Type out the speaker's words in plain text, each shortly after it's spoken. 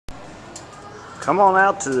Come on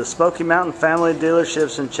out to the Smoky Mountain family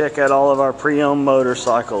dealerships and check out all of our pre-owned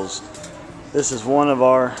motorcycles. This is one of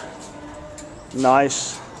our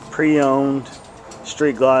nice pre-owned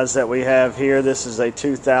street glides that we have here. This is a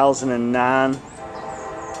 2009.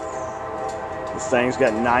 This thing's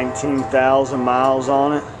got 19,000 miles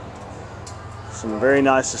on it. Some very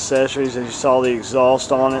nice accessories, as you saw the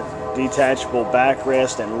exhaust on it, detachable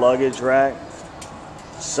backrest and luggage rack,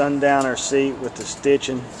 sundowner seat with the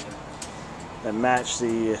stitching that matched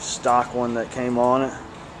the stock one that came on it.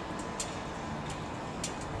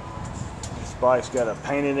 This bike's got a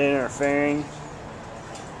painted inner fairing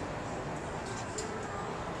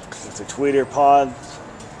with the tweeter pod,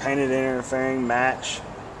 painted inner fairing match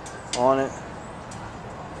on it.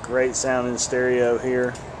 Great sounding stereo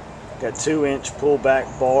here. Got 2-inch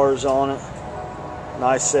pullback bars on it.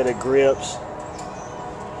 Nice set of grips.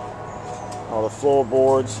 All the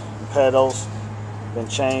floorboards and pedals been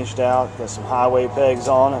changed out. Got some highway pegs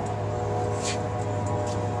on it.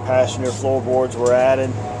 Passenger floorboards were added.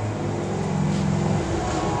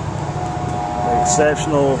 An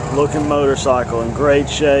exceptional looking motorcycle in great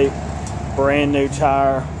shape. Brand new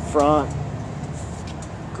tire front.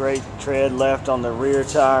 Great tread left on the rear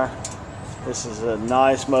tire. This is a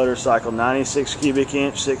nice motorcycle, 96 cubic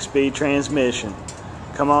inch, 6-speed transmission.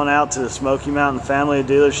 Come on out to the Smoky Mountain family of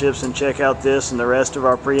dealerships and check out this and the rest of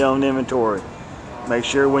our pre-owned inventory. Make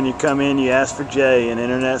sure when you come in you ask for Jay in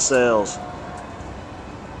internet sales.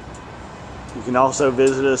 You can also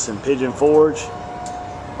visit us in Pigeon Forge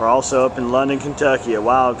or also up in London, Kentucky at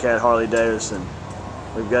Wildcat Harley-Davidson.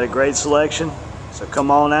 We've got a great selection, so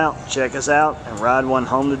come on out, check us out, and ride one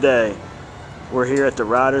home today. We're here at the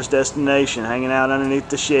Rider's Destination, hanging out underneath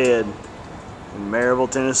the shed in Maryville,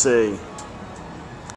 Tennessee.